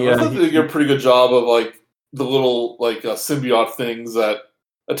 And I thought they did a pretty good job of like the little like symbiote things that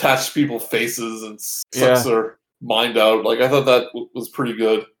attach to people's faces and sucks yeah. their mind out. Like I thought that was pretty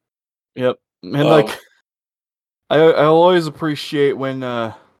good. Yep. And Um, like I'll always appreciate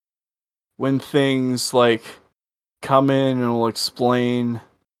when things like come in and will explain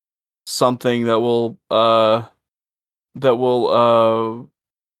something that will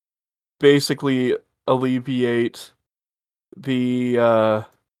basically alleviate the uh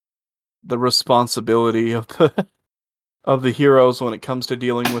the responsibility of the of the heroes when it comes to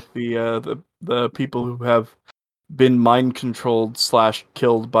dealing with the people who have been mind controlled slash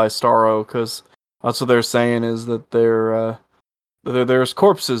killed by Starro, because that's what they're saying is that there's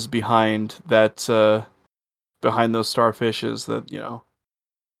corpses behind that behind those starfishes that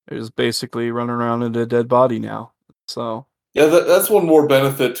there's basically running around in a dead body now. So yeah, that's one more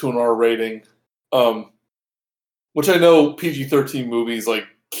benefit to an R rating, um, which I know PG-13 movies like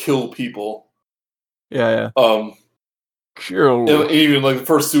kill people. yeah, Um, cool. and even like the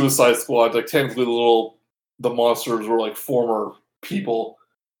first Suicide Squad, like technically the monsters were like former people,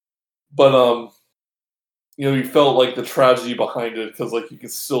 but you felt like the tragedy behind it because like you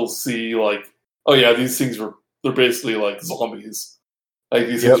could still see like, oh yeah, they're basically like zombies. Like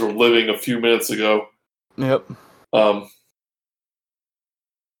these things Yep, were living a few minutes ago. yep, Um,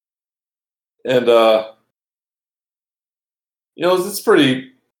 and it's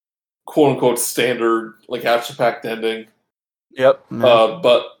pretty quote unquote standard like action packed ending. yep. Yeah.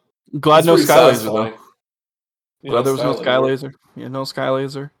 But Glad it's no pretty Sky Laser though. satisfying. Glad there was no Sky Skylaser. Laser. Yeah, no Sky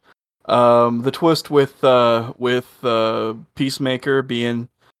Laser. The twist with Peacemaker being,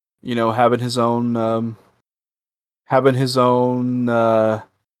 having his own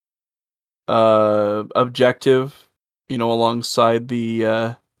objective, alongside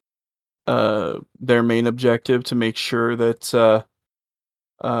their main objective to make sure that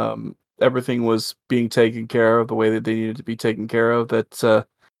everything was being taken care of the way that they needed to be taken care of. That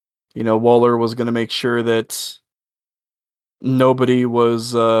Waller was going to make sure that nobody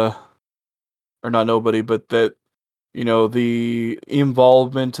was or not nobody, but that the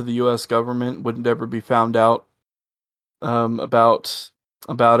involvement of the U.S. government would never be found out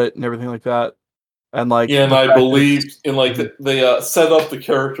about it and everything like that. And like Yeah, and the I fact that believe in like Mhm. they set up the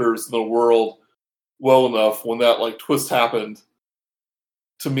characters in the world well enough when that like twist happened.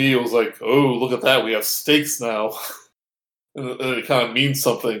 To me, it was like, oh, look at that, we have stakes now, and it kind of means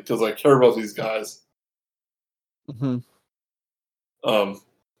something because I care about these guys. Mhm.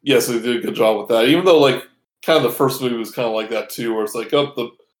 Yes, they did a good job with that. Even though like kind of the first movie was kind of like that too, where it's like, oh,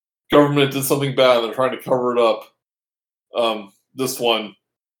 the government did something bad, and they're trying to cover it up. This one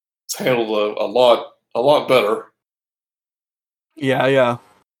it's handled a lot better. Yeah.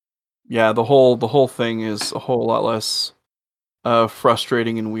 Yeah, the whole thing is a whole lot less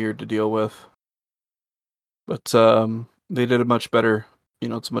frustrating and weird to deal with. But they did a much better,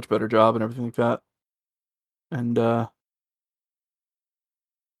 it's a much better job and everything like that. And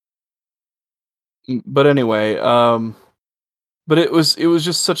but anyway, but it was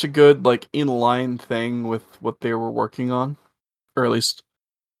just such a good like in-line thing with what they were working on, or at least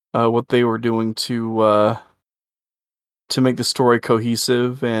what they were doing to make the story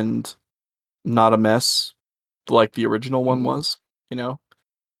cohesive and not a mess like the original one Mm-hmm. was, you know.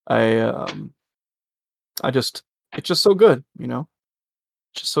 I I just it's just so good,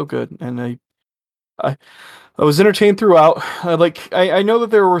 just so good. And I was entertained throughout. I know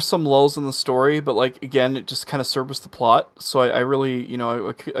that there were some lulls in the story, but like again, it just kind of serviced the plot. So I really,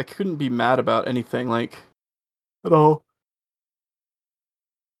 I couldn't be mad about anything like at all.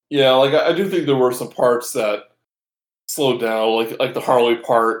 Yeah, like I do think there were some parts that slowed down, like the Harley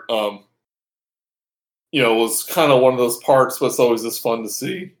part. Was kind of one of those parts, but it's always just fun to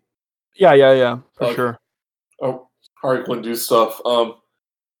see. Yeah, for Like sure. Harley Quinn do stuff.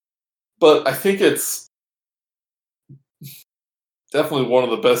 But I think it's definitely one of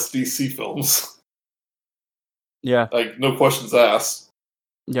the best DC films. Yeah, Like no questions asked.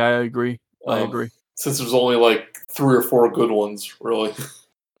 yeah, I agree. I Um, agree. since there's only like 3 or 4 good ones, really,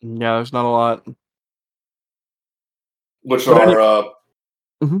 Yeah, there's not a lot. which But any, are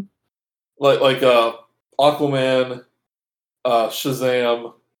Mhm. like Aquaman,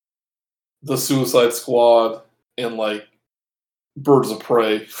 Shazam, The Suicide Squad, and like Birds of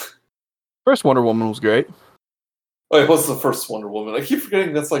Prey. First Wonder Woman was great. Wait, what's the first Wonder Woman? I keep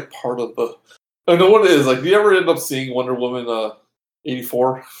forgetting that's like part of the. I know what it is. Like, do you ever end up seeing Wonder Woman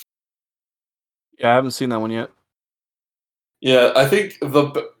 84? Yeah, I haven't seen that one yet. Yeah, I think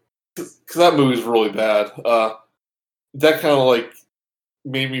because that movie's really bad. That kind of like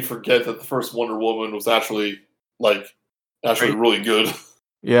made me forget that the first Wonder Woman was actually Great. really good.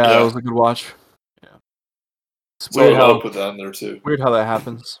 Yeah, that Yeah, was a good watch. Yeah, it's so I would put that in there too. weird how that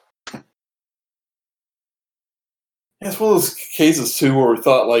happens. Yeah, it's one of those cases too where we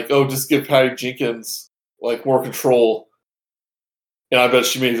thought like, oh, just give Patty Jenkins like more control, and I bet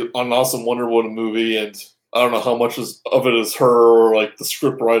she made an awesome Wonder Woman movie. And I don't know how much of it is her or like the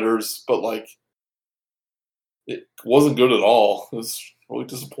script writers, but like it wasn't good at all. It was really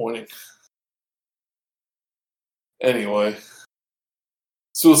disappointing. Anyway,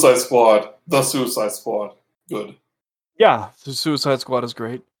 Suicide Squad, The Suicide Squad, good. Yeah, the Suicide Squad is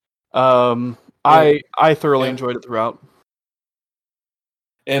great. Um, And I thoroughly and enjoyed it throughout.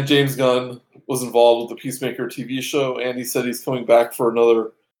 and James Gunn was involved with the Peacemaker TV show, and he said he's coming back for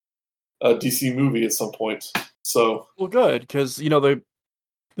another DC movie at some point. So Well, good because the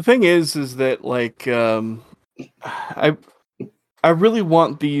thing is that like I I really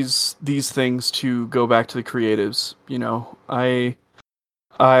want these things to go back to the creatives.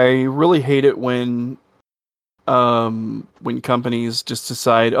 I really hate it when companies just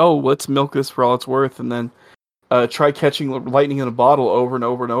decide, oh, let's milk this for all it's worth, and then try catching lightning in a bottle over and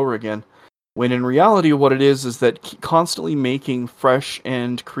over and over again. When in reality, what it is that constantly making fresh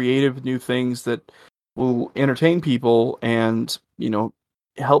and creative new things that will entertain people and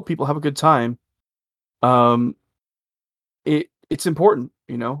help people have a good time. Um, it's important,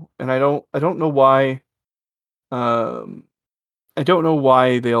 and I don't know why. Um, I don't know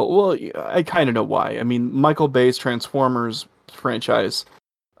why they'll. Well, I kind of know why. I mean, Michael Bay's Transformers franchise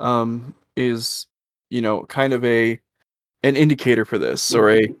is kind of an indicator for this,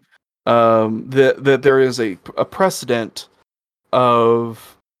 or a that there is a precedent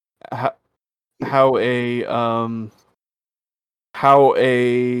of how, how a how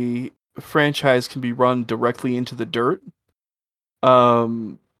a franchise can be run directly into the dirt,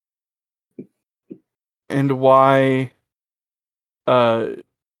 um and uh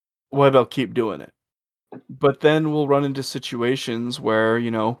why they'll keep doing it. But then we'll run into situations where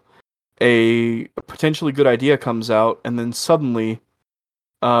a potentially good idea comes out, and then suddenly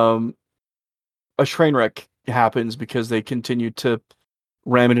um a train wreck happens because they continue to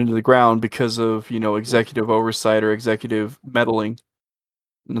ram it into the ground because of executive oversight or executive meddling,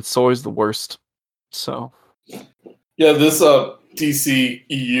 and it's always the worst. So yeah, this DC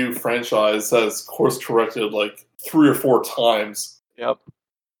EU franchise has course corrected like 3 or 4 times yep.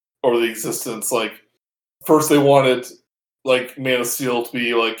 over the existence. Like first they wanted like Man of Steel to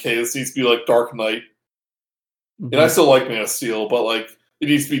be like, hey, this needs to be like Dark Knight, and I Hmm. still like Man of Steel, but like it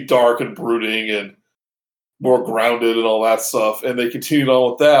needs to be dark and brooding and more grounded and all that stuff. And they continued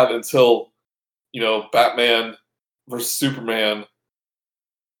on with that until Batman versus Superman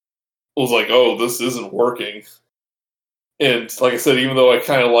was like, oh, this isn't working. And like I said, even though I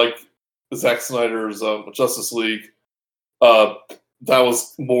kind of like Zack Snyder's Justice League, uh, that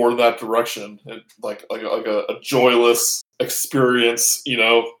was more in that direction, and like a joyless experience.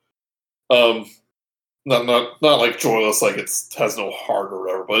 Um, not like joyless, like it has no heart or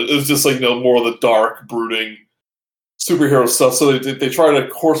whatever, but it was just like more of the dark, brooding superhero stuff. So they try to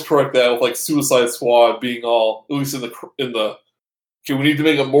course correct that with like Suicide Squad being all, at least in the okay, we need to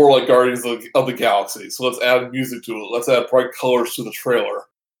make it more like Guardians of the Galaxy. So let's add music to it. Let's add bright colors to the trailer.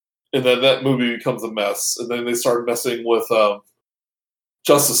 And then that movie becomes a mess. And then they start messing with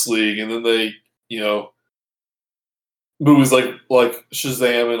Justice League. And then movies like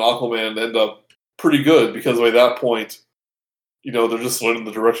Shazam and Aquaman end up pretty good because by that point, they're just letting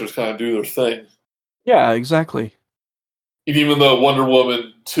the directors kind of do their thing. Yeah, exactly. And even though Wonder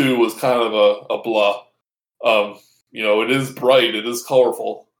Woman 2 was kind of a blah, it is bright, it is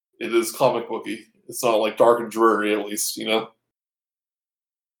colorful, it is comic booky. It's not like dark and dreary, at least,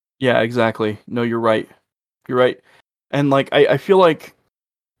 Yeah, exactly. No, you're right. You're right. And like I feel like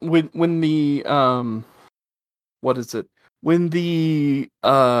when the what is it? When the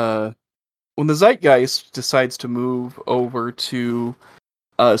zeitgeist decides to move over to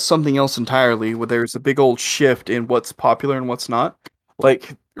something else entirely, where there's a big old shift in what's popular and what's not.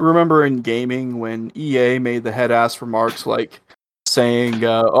 Like, remember in gaming when EA made the head-ass remarks like saying,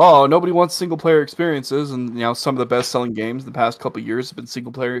 "Oh, nobody wants single-player experiences," and some of the best-selling games in the past couple of years have been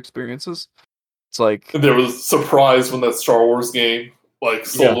single-player experiences. It's like and there was surprise when that Star Wars game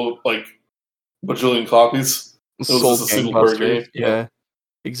sold like bajillion copies. It was sold just a single player gangbusters. game. Yeah,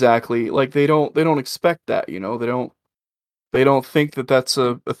 exactly. Like they don't expect that. They don't think that that's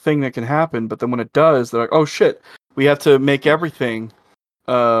a thing that can happen. But then when it does, they're like, "Oh shit, we have to make everything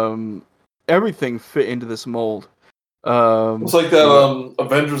fit into this mold." It's like that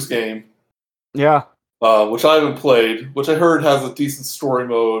Avengers game. Yeah. Which I haven't played, which I heard has a decent story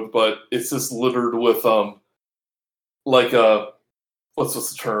mode, but it's just littered with what's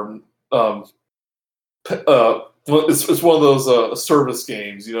the term? It's one of those service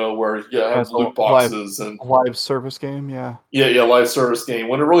games, where you have loot boxes and live service game, yeah, live service game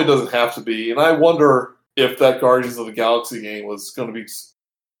when it really doesn't have to be. And I wonder if that Guardians of the Galaxy game was going to be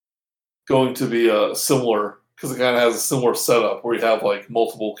similar, because it kind of has a similar setup where you have like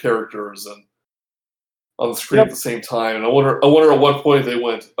multiple characters and on the screen at the same time. And I wonder at what point they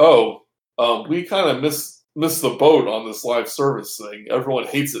went, "Oh, we kind of missed the boat on this live service thing. Everyone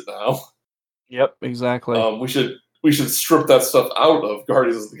hates it now." Yep, exactly. We should strip that stuff out of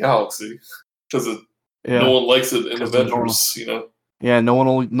Guardians of the Galaxy because no one likes it in Avengers. Yeah, no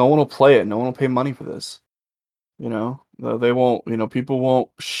one will play it. No one will pay money for this. They won't. People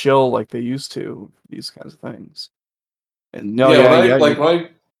won't shill like they used to these kinds of things. And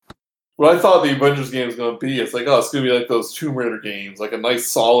what I thought the Avengers game was going to be, it's like, oh, it's going to be like those Tomb Raider games, like a nice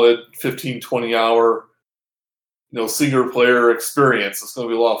solid 15, 20 hour, single player experience. It's going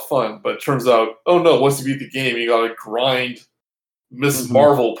to be a lot of fun. But it turns out, oh no, once you beat the game, you got to grind Miss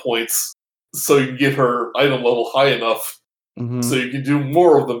Marvel points so you can get her item level high enough so you can do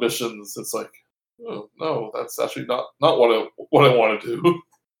more of the missions. It's like, oh no, that's actually not what I want to do.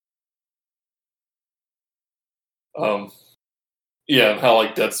 Yeah, and how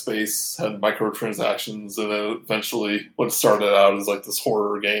like Dead Space had microtransactions, and then eventually what started out as like this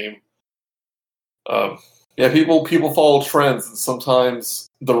horror game. People follow trends, and sometimes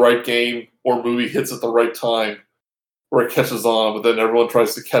the right game or movie hits at the right time where it catches on, but then everyone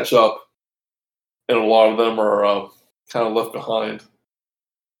tries to catch up, and a lot of them are kind of left behind.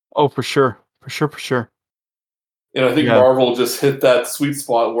 Oh, for sure. For sure. And I think Marvel just hit that sweet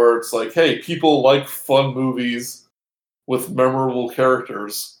spot where it's like, hey, people like fun movies with memorable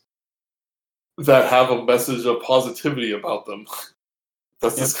characters that have a message of positivity about them.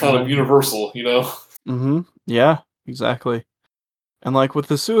 That's just kind of universal, Mm-hmm. Yeah, exactly. And like with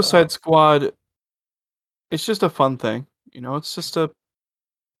the Suicide Squad, it's just a fun thing. It's just a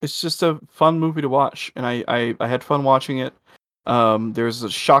fun movie to watch, and I had fun watching it. There's a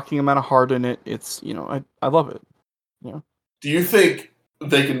shocking amount of heart in it. It's I love it. Do you think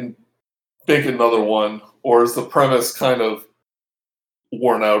they can make another one, or is the premise kind of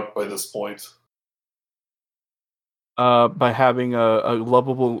worn out by this point? By having a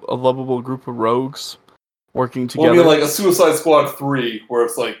lovable group of rogues working together. Well, I mean, like a Suicide Squad 3, where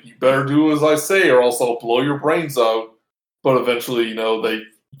it's like, you better do as I say, or else I'll blow your brains out. But eventually, they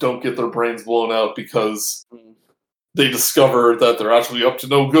don't get their brains blown out because they discover that they're actually up to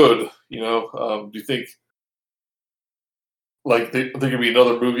no good. Do you think like there could be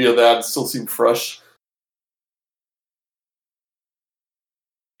another movie of that and still seem fresh?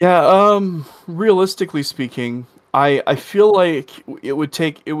 Yeah, realistically speaking, I feel like it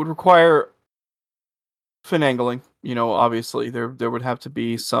would require finagling. Obviously there would have to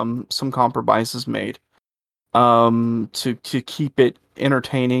be some compromises made to keep it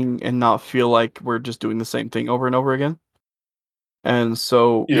entertaining and not feel like we're just doing the same thing over and over again. And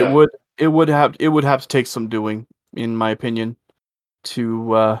so it would have to take some doing, in my opinion,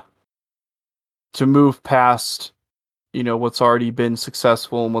 to move past what's already been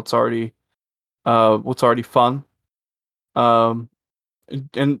successful and what's already fun. And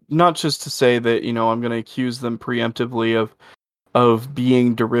not just to say that I'm going to accuse them preemptively of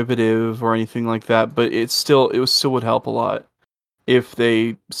being derivative or anything like that, but it still would help a lot if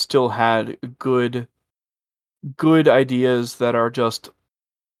they still had good ideas that are just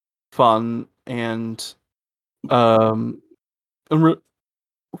fun and um re-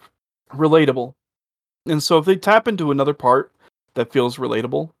 relatable. And so if they tap into another part that feels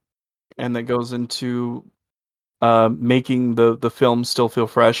relatable and that goes into making the film still feel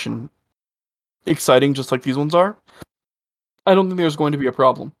fresh and exciting, just like these ones are, I don't think there's going to be a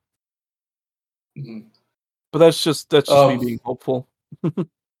problem. Mhm. But that's just me being hopeful. I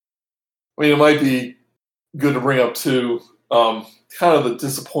mean, it might be good to bring up too, kind of the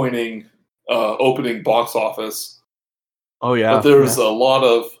disappointing opening box office. Oh yeah, But there's a lot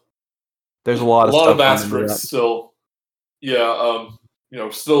of there's a lot of stuff going into asterisks that. still. Yeah,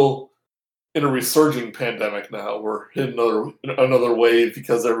 still in a resurging pandemic now. We're hitting another wave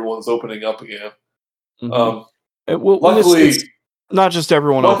because everyone's opening up again. Mm-hmm. Luckily, it's not just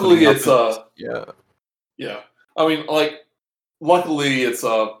everyone opening up. It's yeah. I mean, like, luckily it's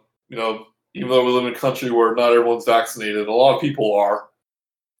even though we live in a country where not everyone's vaccinated, a lot of people are.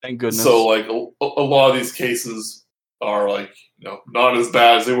 Thank goodness. So, like, a lot of these cases are, like, not as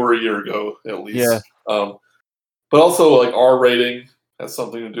bad as they were a year ago, at least. Yeah. But also, like, R rating has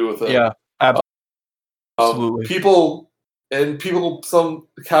something to do with it. Yeah, absolutely. Some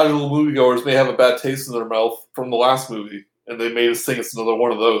casual moviegoers may have a bad taste in their mouth from the last movie, and they may just think it's another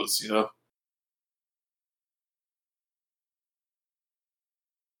one of those,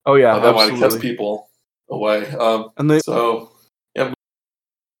 Oh yeah, that absolutely. might have kept people away.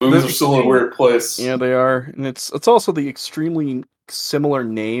 Movies are still in a weird place. Yeah, they are, and it's also the extremely similar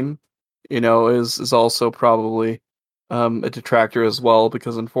name. Is also probably a detractor as well,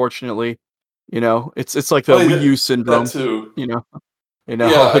 because unfortunately, it's like the Wii U syndrome. That too. Yeah,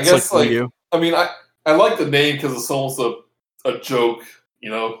 I guess like Wii U. I mean, I like the name because it's almost a joke,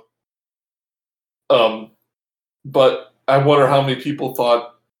 But I wonder how many people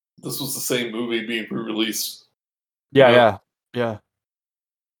thought this was the same movie being re-released. Yeah.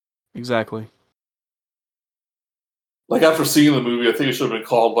 Exactly. Like, after seeing the movie, I think it should have been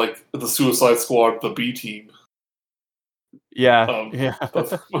called, like, the Suicide Squad, the B Team. Yeah.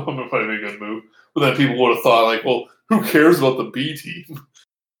 That's probably a good move. But then people would have thought, like, well, who cares about the B Team?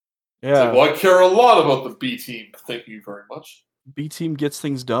 Yeah. It's like, well, I care a lot about the B Team. Thank you very much. B Team gets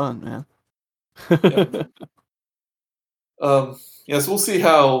things done, man. So we'll see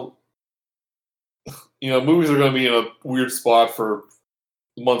how. Movies are going to be in a weird spot for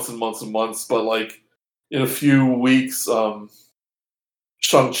months and months and months, but, like, in a few weeks,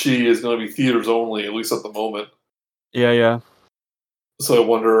 Shang-Chi is going to be theaters only, at least at the moment. Yeah. So I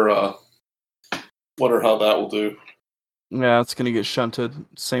wonder how that will do. Yeah, it's going to get shunted.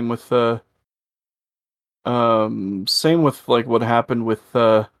 Same with like what happened with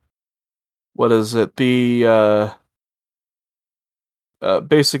what is it? The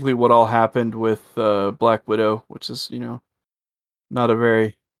basically what all happened with Black Widow, which is, not a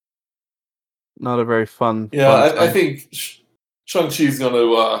very fun. Yeah, fun I think Shang-Chi's going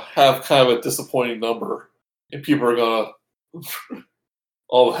to have kind of a disappointing number, and people are going to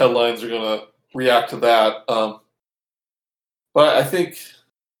all the headlines are going to react to that. But I think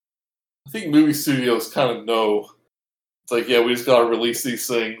movie studios kind of know. It's like, yeah, we just got to release these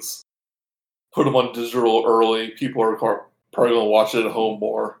things, put them on digital early. People are probably going to watch it at home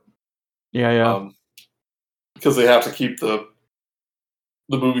more. Yeah. Because they have to keep the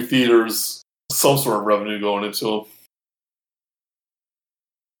movie theaters some sort of revenue going into them.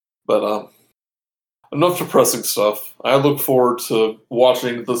 But enough depressing stuff. I look forward to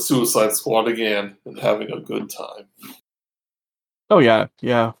watching The Suicide Squad again and having a good time. Oh yeah.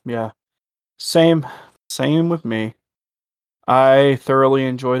 Same with me. I thoroughly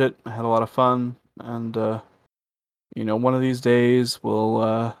enjoyed it. I had a lot of fun, and one of these days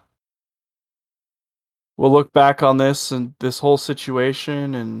we'll look back on this and this whole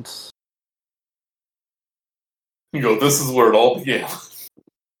situation and you go, this is where it all began.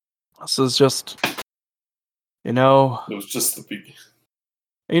 This is just, it was just the beginning.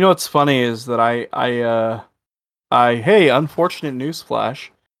 What's funny is that hey, unfortunate newsflash.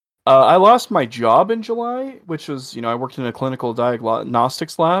 I lost my job in July, which was, I worked in a clinical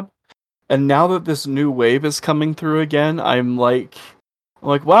diagnostics lab. And now that this new wave is coming through again, I'm like,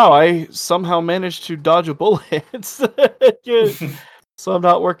 wow, I somehow managed to dodge a bullet. So I'm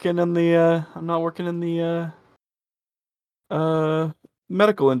not working in the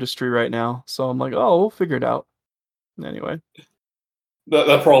medical industry right now. So I'm like, oh, we'll figure it out. Anyway.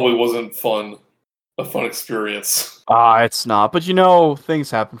 That probably wasn't fun. A fun experience. It's not. But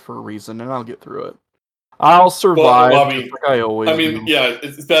things happen for a reason, and I'll get through it. I'll survive. Well, I mean, like I always do. Yeah,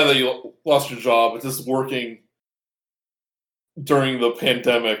 it's bad that you lost your job. It's just working during the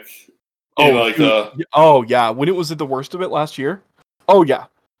pandemic. Oh, dude. Oh yeah, when it was at the worst of it last year. Oh yeah,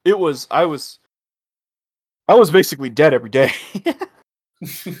 it was. I was basically dead every day.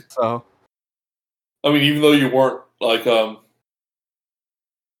 So I mean, even though you weren't like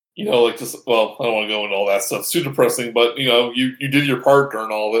like just well, I don't want to go into all that stuff. It's too depressing, but you did your part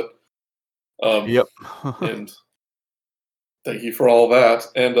during all of it. yep. And thank you for all that.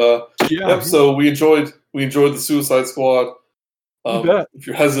 And Yeah. so we enjoyed the Suicide Squad. You bet. If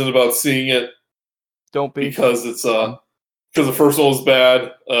you're hesitant about seeing it, Don't be, because it's because the first one was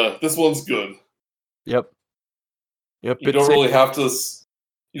bad. This one's good. Yep. You don't really have to.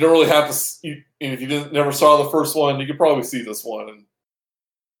 You don't really have to. And if you never saw the first one, you could probably see this one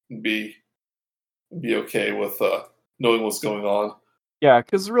and be okay with knowing what's going on. Yeah,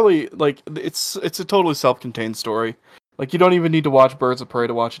 because really, like, it's a totally self-contained story. Like, you don't even need to watch Birds of Prey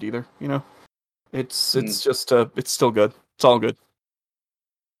to watch it either. It's just it's still good. It's all good.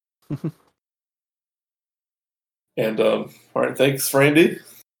 And all right, thanks, Randy.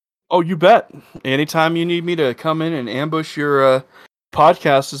 Oh, you bet. Anytime you need me to come in and ambush your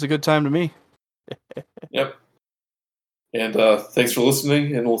podcast is a good time to me. Yep. And thanks for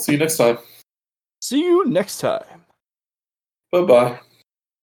listening, and we'll see you next time. See you next time. Bye-bye.